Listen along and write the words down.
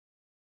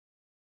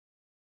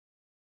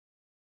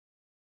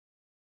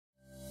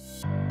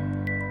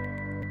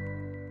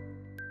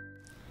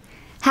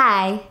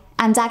Hi,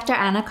 I'm Dr.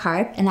 Anna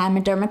Karp, and I'm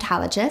a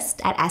dermatologist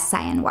at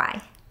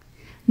SINY.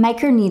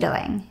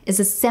 Microneedling is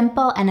a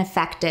simple and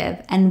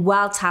effective and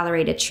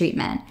well-tolerated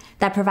treatment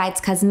that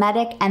provides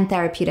cosmetic and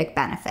therapeutic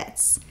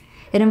benefits.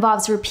 It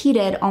involves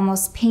repeated,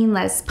 almost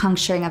painless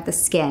puncturing of the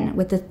skin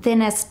with the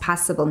thinnest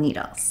possible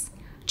needles.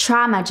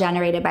 Trauma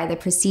generated by the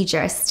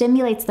procedure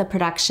stimulates the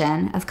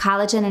production of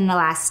collagen and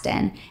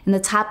elastin in the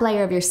top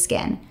layer of your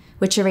skin,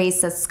 which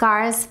erases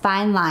scars,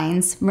 fine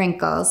lines,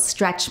 wrinkles,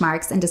 stretch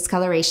marks, and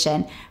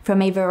discoloration from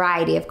a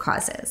variety of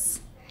causes.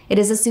 It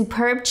is a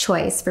superb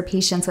choice for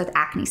patients with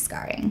acne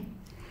scarring.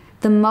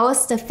 The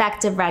most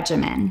effective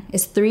regimen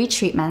is 3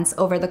 treatments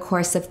over the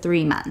course of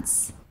 3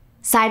 months.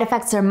 Side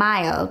effects are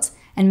mild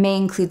and may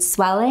include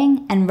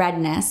swelling and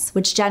redness,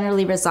 which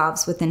generally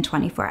resolves within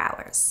 24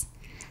 hours.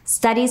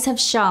 Studies have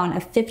shown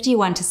a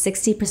 51 to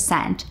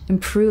 60%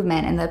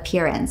 improvement in the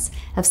appearance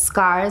of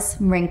scars,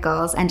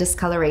 wrinkles, and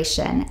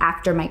discoloration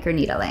after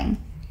microneedling.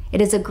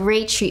 It is a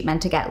great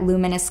treatment to get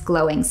luminous,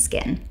 glowing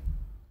skin.